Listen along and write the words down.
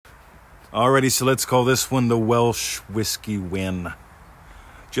Alrighty, so let's call this one the Welsh Whiskey Win.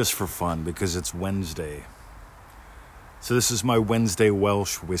 Just for fun, because it's Wednesday. So this is my Wednesday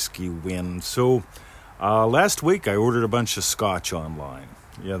Welsh Whiskey Win. So last week I ordered a bunch of scotch online.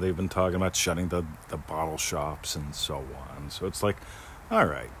 Yeah, they've been talking about shutting the bottle shops and so on. So it's like, all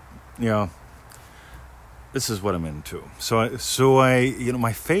right, this is what I'm into. So I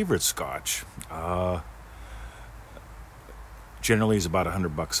my favorite scotch generally is about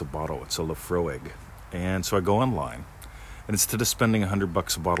 $100 a bottle. It's a Laphroaig. And so I go online, and instead of spending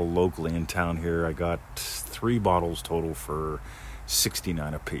 $100 a bottle locally in town here, I got 3 bottles total for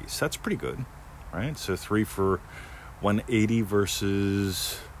 $69 a piece. That's pretty good, right? So 3 for $180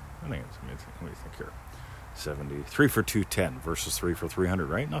 versus, let me think here, 70. 3 for $210 versus 3 for $300,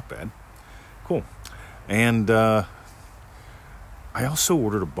 right? Not bad. Cool. And I also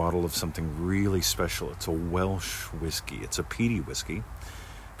ordered a bottle of something really special. It's a Welsh whiskey. It's a peaty whiskey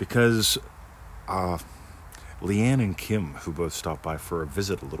because Leanne and Kim, who both stopped by for a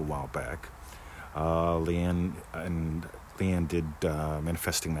visit a little while back, Leanne did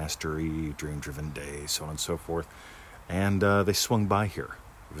Manifesting Mastery, Dream Driven Day, so on and so forth, and they swung by here.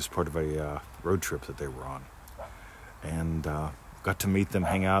 It was part of a road trip that they were on, and got to meet them,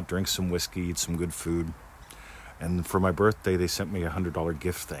 hang out, drink some whiskey, eat some good food. And for my birthday, they sent me a $100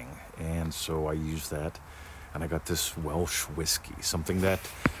 gift thing. And so I used that. And I got this Welsh whiskey, something that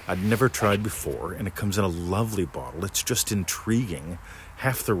I'd never tried before. And it comes in a lovely bottle. It's just intriguing.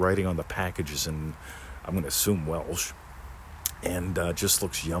 Half the writing on the package is in, I'm going to assume, Welsh. And just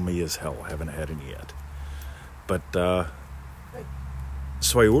looks yummy as hell. I haven't had any yet. But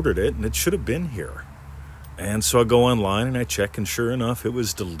so I ordered it, and it should have been here. And so I go online and I check, and sure enough, it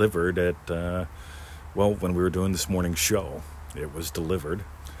was delivered at... when we were doing this morning show, it was delivered,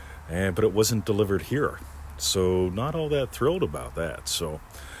 but it wasn't delivered here. So not all that thrilled about that. So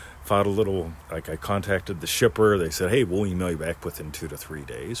thought I contacted the shipper. They said, hey, we'll email you back within 2 to 3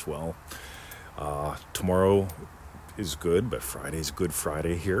 days. Well, tomorrow is good, but Friday's Good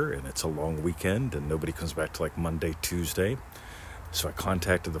Friday here, and it's a long weekend, and nobody comes back to like Monday, Tuesday. So I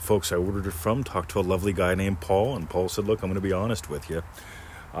contacted the folks I ordered it from, talked to a lovely guy named Paul, and Paul said, look, I'm going to be honest with you.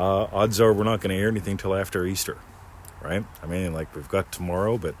 Odds are we're not going to air anything till after Easter, right? I mean, like, we've got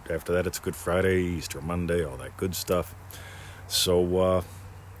tomorrow, but after that it's Good Friday, Easter Monday, all that good stuff. So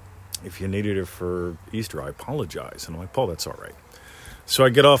if you needed it for Easter, I apologize. And I'm like, Paul, that's all right. So I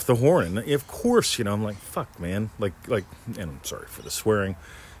get off the horn, and of course, I'm like, fuck, man. Like, and I'm sorry for the swearing,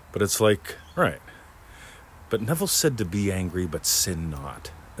 but it's like, all right. But Neville said to be angry, but sin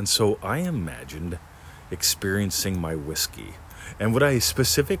not. And so I imagined experiencing my whiskey. And what I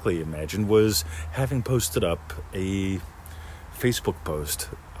specifically imagined was having posted up a Facebook post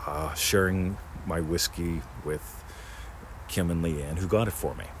sharing my whiskey with Kim and Leanne, who got it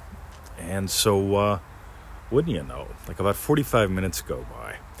for me. And so, wouldn't you know, like about 45 minutes go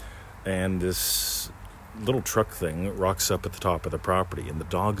by, and this little truck thing rocks up at the top of the property, and the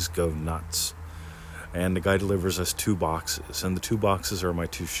dogs go nuts. And the guy delivers us 2 boxes, and the 2 boxes are my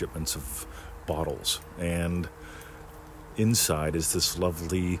 2 shipments of bottles. And inside is this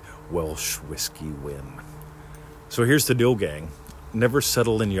lovely Welsh Whiskey Win. So here's the deal, gang. Never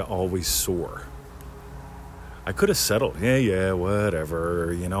settle and you always soar. I could have settled. Yeah,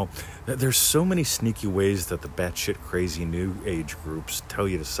 whatever, There's so many sneaky ways that the batshit crazy new age groups tell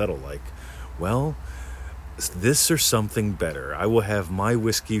you to settle. Like, well, this or something better. I will have my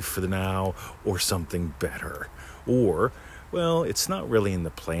whiskey for the now or something better. Or, well, it's not really in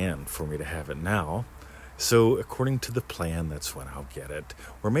the plan for me to have it now. So according to the plan, that's when I'll get it.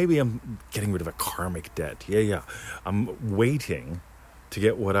 Or maybe I'm getting rid of a karmic debt. Yeah. I'm waiting to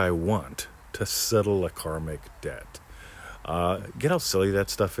get what I want to settle a karmic debt. Get how silly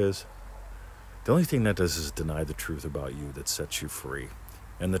that stuff is? The only thing that does is deny the truth about you that sets you free.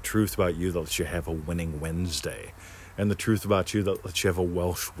 And the truth about you that lets you have a winning Wednesday. And the truth about you that lets you have a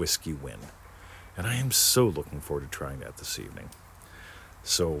Welsh whiskey win. And I am so looking forward to trying that this evening.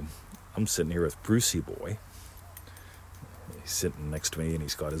 So I'm sitting here with Brucey Boy. He's sitting next to me, and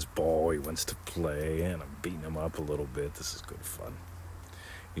he's got his ball. He wants to play, and I'm beating him up a little bit. This is good fun.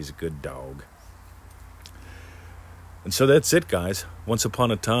 He's a good dog. And so that's it, guys. Once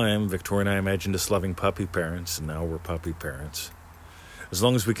upon a time, Victoria and I imagined us loving puppy parents, and now we're puppy parents. As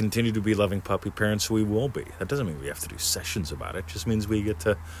long as we continue to be loving puppy parents, we will be. That doesn't mean we have to do sessions about it. It just means we get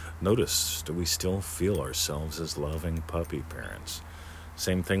to notice, do we still feel ourselves as loving puppy parents?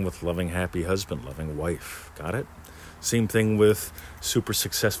 Same thing with loving happy husband, loving wife. Got it? Same thing with super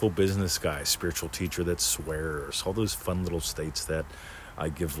successful business guy, spiritual teacher that swears, all those fun little states that I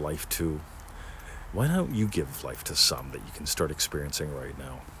give life to. Why don't you give life to some that you can start experiencing right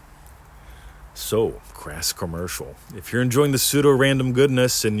now? So, crass commercial. If you're enjoying the pseudo-random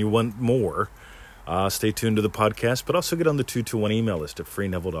goodness and you want more, stay tuned to the podcast, but also get on the 221 email list at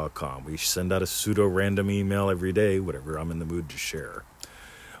freeneville.com. We send out a pseudo-random email every day, whatever I'm in the mood to share.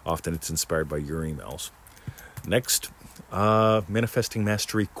 Often it's inspired by your emails. Next,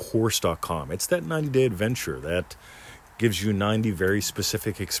 manifestingmasterycourse.com. It's that 90-day adventure that gives you 90 very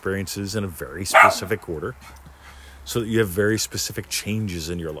specific experiences in a very specific order so that you have very specific changes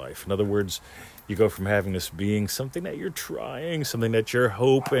in your life. In other words, you go from having this being something that you're trying, something that you're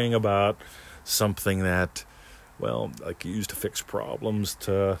hoping about, something that, well, like you use to fix problems,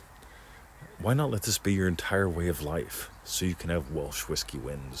 to why not let this be your entire way of life so you can have Welsh whiskey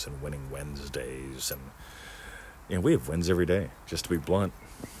wins and winning Wednesdays, and we have wins every day, just to be blunt.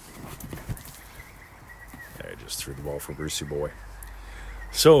 I just threw the ball for Brucey boy.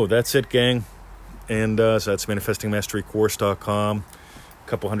 So that's it, gang. And so that's manifestingmasterycourse.com. A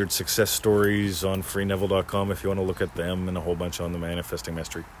couple hundred success stories on freeneville.com if you want to look at them, and a whole bunch on the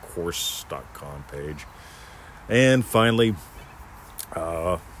manifestingmasterycourse.com page. And finally,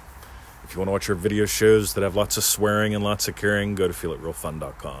 if you want to watch our video shows that have lots of swearing and lots of caring, go to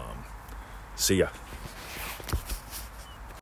feelitrealfun.com. See ya.